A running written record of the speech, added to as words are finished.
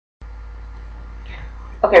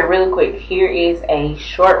Okay, really quick, here is a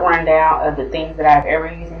short rundown of the things that I've ever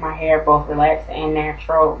used in my hair, both relaxed and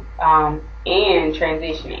natural, and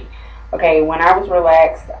transitioning. Okay, when I was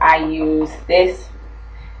relaxed, I used this,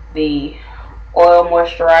 the oil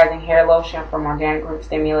moisturizing hair lotion from Organic Group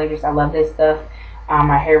Stimulators. I love this stuff.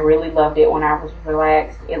 My hair really loved it when I was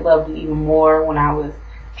relaxed. It loved it even more when I was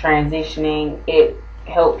transitioning. It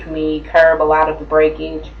helped me curb a lot of the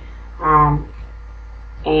breakage.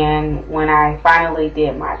 And when I finally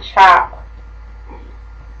did my chop,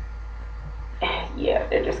 yeah,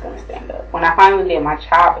 they're just gonna stand up. When I finally did my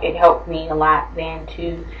chop, it helped me a lot then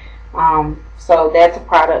too. So that's a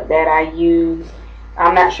product that I use.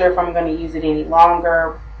 I'm not sure if I'm gonna use it any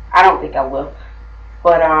longer. I don't think I will.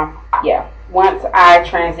 But yeah, once I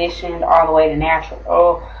transitioned all the way to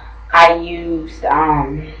natural, I used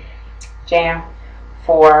jam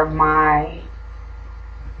for my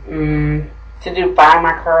to do find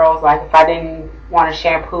my curls. Like if I didn't want to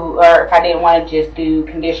shampoo or if I didn't want to just do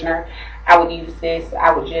conditioner, I would use this.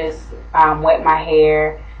 I would just wet my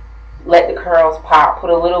hair, let the curls pop,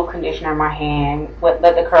 put a little conditioner in my hand, let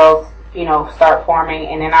the curls, start forming,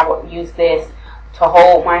 and then I would use this to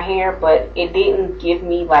hold my hair, but it didn't give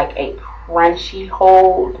me like a crunchy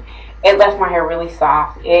hold. It left my hair really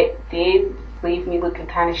soft. It did leave me looking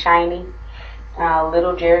kind of shiny, a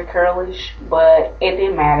little Jerry curlish, but it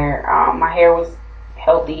didn't matter. My hair was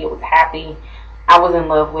healthy. It was happy. I was in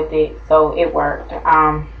love with it, so it worked.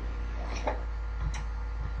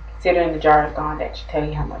 Considering the jar is gone, that should tell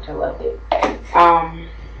you how much I loved it.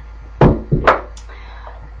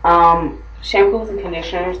 Shampoos and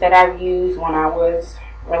conditioners that I've used when I was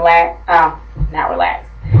not relaxed,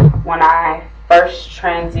 when I first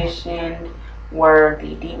transitioned were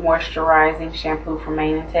the deep moisturizing shampoo from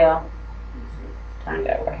Mane and Tail. Turn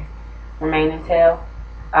that way. From Mane and Tail.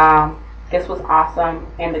 This was awesome,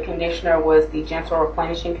 and the conditioner was the Gentle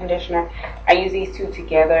Replenishing Conditioner. I use these two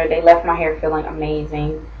together. They left my hair feeling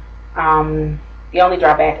amazing. The only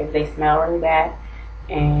drawback is they smell really bad,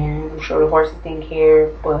 and I'm sure the horses didn't care,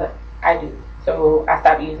 but I do. So I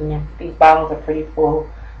stopped using them. These bottles are pretty full.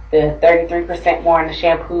 The 33% more in the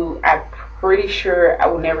shampoo, I'm pretty sure I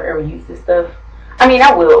will never ever use this stuff. I mean,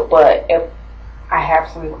 I will, but if I have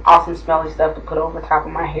some awesome smelly stuff to put over top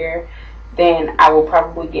of my hair, then I will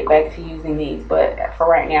probably get back to using these. But for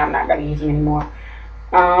right now, I'm not going to use them anymore.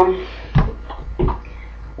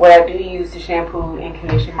 What I do use to shampoo and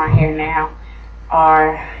condition my hair now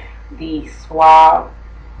are the Suave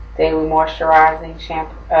Daily Moisturizing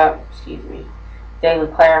Shampoo, Daily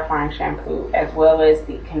Clarifying Shampoo, as well as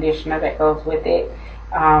the conditioner that goes with it.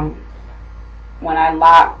 When I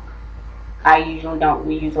lock, I usually don't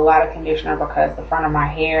use a lot of conditioner because the front of my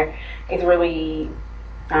hair is really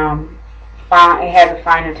fine. It has a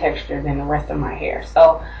finer texture than the rest of my hair,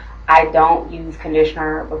 so I don't use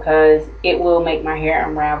conditioner because it will make my hair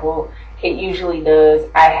unravel. It usually does.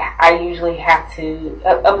 I usually have to,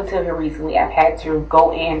 up until here recently, I've had to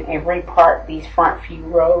go in and repart these front few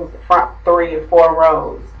rows, the front 3 or 4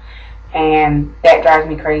 rows. And that drives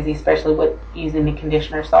me crazy, especially with using the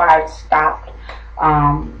conditioner. So I've stopped.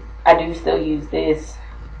 I do still use this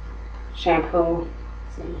shampoo.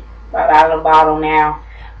 See, about out of the bottle now.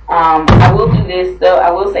 I will do this though.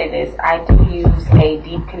 I will say this. I do use a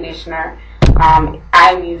deep conditioner.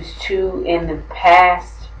 I've used 2 in the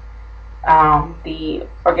past. The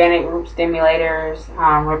Organic Group Stimulators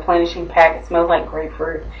replenishing pack. It smells like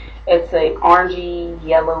grapefruit. It's a orangey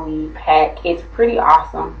yellowy pack. It's pretty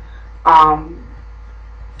awesome.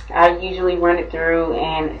 I usually run it through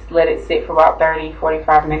and let it sit for about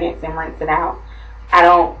 30-45 minutes and rinse it out. I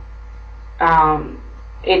don't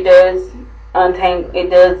it does untangle, it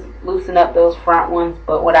does loosen up those front ones,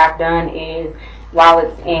 but what I've done is while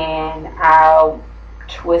it's in, I'll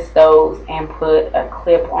twist those and put a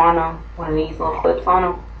clip on them, one of these little clips on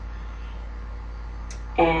them,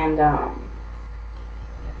 and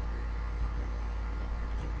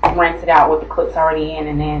rinse it out with the clips already in,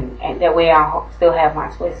 and that way I'll still have my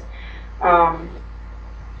twist.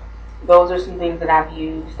 Those are some things that I've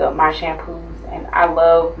used my shampoos, and I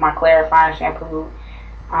love my clarifying shampoo.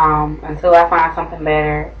 Until I find something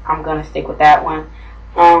better, I'm gonna stick with that one.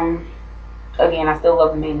 Again, I still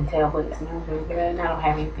love the Mane and Tail, but it smells really good, and I don't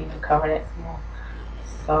have anything to cover that smell.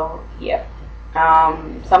 So yeah,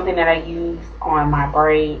 something that I used on my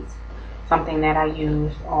braids, something that I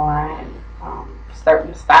used on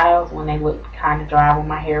certain styles when they looked kind of dry, when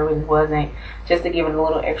my hair really wasn't, just to give it a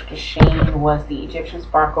little extra sheen, was the Egyptian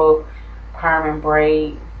Sparkle Perm and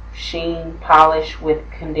Braid Sheen Polish with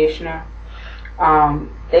Conditioner.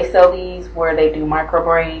 They sell these where they do micro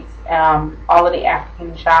braids. All of the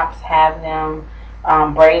African shops have them.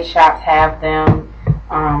 Braid shops have them.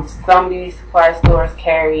 Some beauty supply stores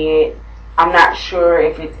carry it. I'm not sure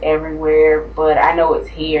if it's everywhere, but I know it's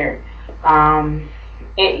here.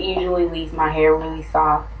 It usually leaves my hair really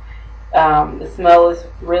soft. The smell is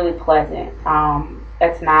really pleasant.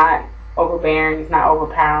 It's not overbearing. It's not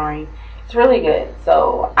overpowering. It's really good.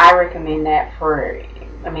 So I recommend that for,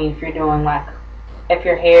 I mean, if you're doing like, if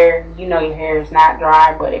your hair, you know your hair is not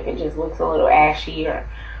dry, but if it just looks a little ashy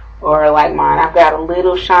or like mine, I've got a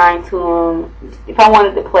little shine to them. If I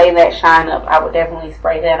wanted to play that shine up, I would definitely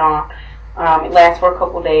spray that on. It lasts for a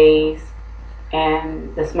couple days,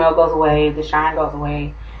 and the smell goes away, the shine goes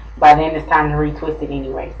away. By then, it's time to retwist it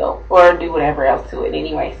anyway, so, or do whatever else to it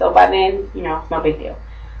anyway. So by then, you know, it's no big deal.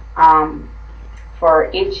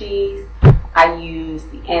 For itchies, I use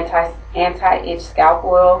the anti-itch scalp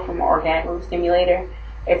oil from Organic Root Stimulator.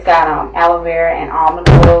 It's got aloe vera and almond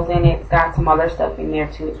oils in it. It's got some other stuff in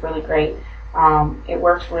there too. It's really great. It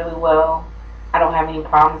works really well. I don't have any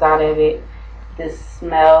problems out of it. The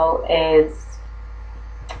smell is,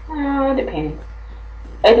 depends.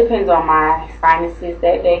 It depends on my sinuses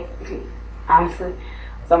that day. Honestly,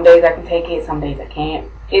 some days I can take it, some days I can't.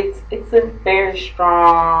 It's a very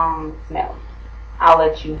strong smell. I'll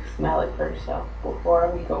let you smell it for yourself before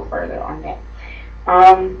we go further on that.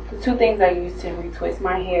 The two things I use to retwist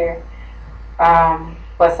my hair,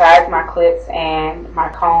 besides my clips and my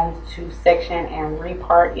combs, to section and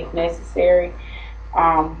repart if necessary.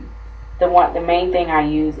 The main thing I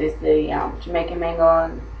use is the Jamaican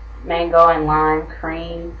mango and lime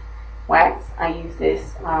cream wax. I use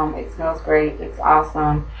this. It smells great. It's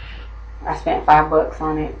awesome. I spent $5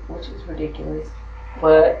 on it, which is ridiculous,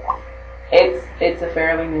 but it's a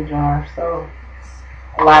fairly new jar, so it's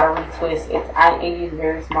a lot of retwist. I use a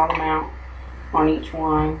very small amount on each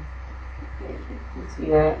one. You can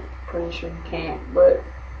see that. Pretty sure you can't, but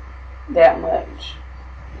that much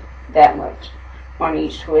on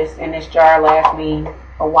each twist, and this jar lasts me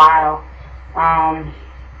a while.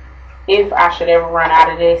 If I should ever run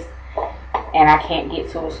out of this and I can't get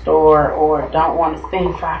to a store or don't want to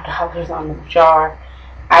spend $5 on the jar,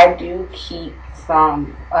 I do keep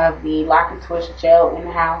some of the Lock and Twist gel in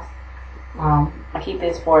the house. I keep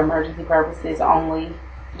this for emergency purposes only,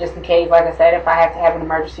 just in case, like I said, if I have to have an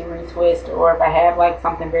emergency retwist, or if I have like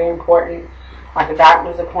something very important, like a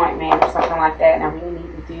doctor's appointment or something like that, and I really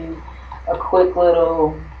need to do a quick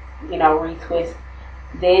little, retwist.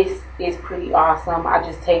 This is pretty awesome. I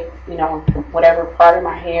just take, whatever part of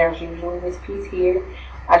my hair is usually this piece here.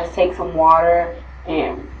 I just take some water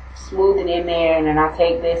and smooth it in there, and then I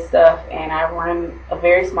take this stuff and I run a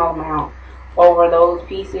very small amount over those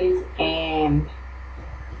pieces, and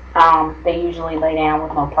they usually lay down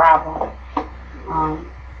with no problem.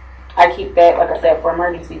 I keep that, like I said, for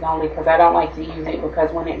emergencies only, because I don't like to use it,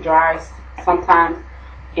 because when it dries, sometimes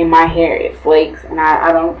in my hair it flakes, and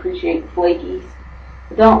I don't appreciate flakies.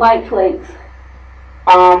 Don't like flakes.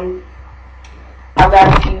 I've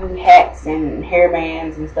got a few hats and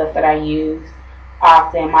hairbands and stuff that I use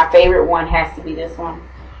often. My favorite one has to be this one.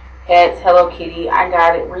 It's Hello Kitty. I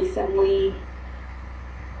got it recently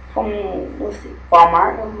from,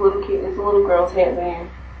 Walmart. It's a little girl's headband.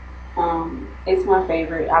 It's my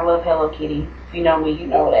favorite. I love Hello Kitty. If you know me, you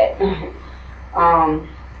know that.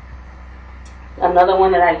 Another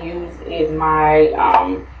one that I use is my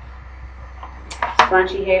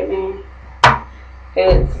scrunchy headband.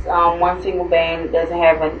 It's one single band. It doesn't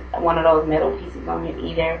have one of those metal pieces on it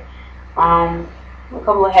either. A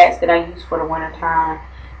couple of hats that I use for the winter time.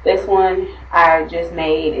 This one I just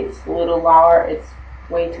made. It's a little large. It's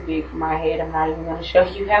way too big for my head. I'm not even going to show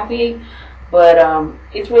you how big, but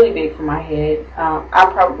it's really big for my head.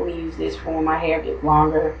 I'll probably use this for when my hair gets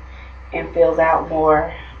longer and fills out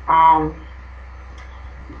more.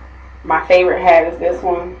 My favorite hat is this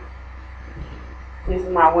one. This is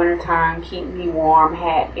my wintertime keep me warm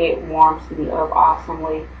hat. It warms me up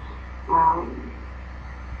awesomely.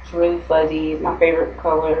 It's really fuzzy. My favorite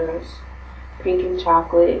colors, pink and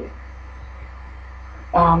chocolate.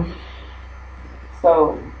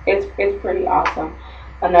 So it's pretty awesome.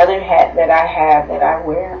 Another hat that I have that I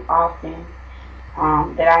wear often,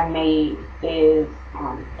 that I made, is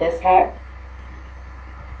this hat.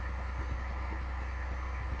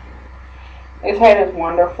 This hat is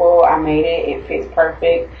wonderful. I made it. It fits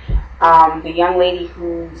perfect. The young lady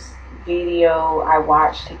whose video I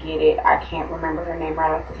watched to get it, I can't remember her name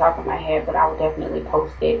right off the top of my head, but I will definitely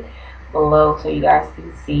post it below so you guys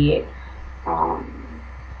can see it.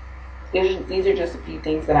 These are just a few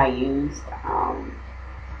things that I used. I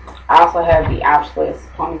also have the ouchless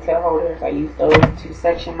ponytail holders. I use those to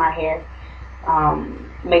section my hair.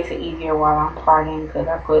 Makes it easier while I'm parting, because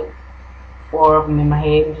I put 4 of them in my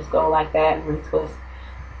head and just go like that and retwist.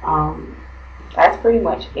 That's pretty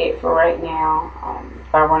much it for right now.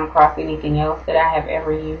 If I run across anything else that I have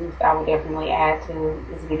ever used, I will definitely add to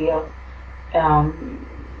this video.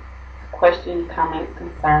 Questions, comments,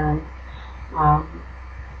 concerns,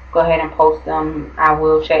 go ahead and post them. I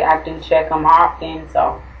will check. I do check them often,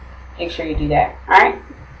 so make sure you do that. All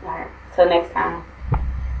right. Till next time.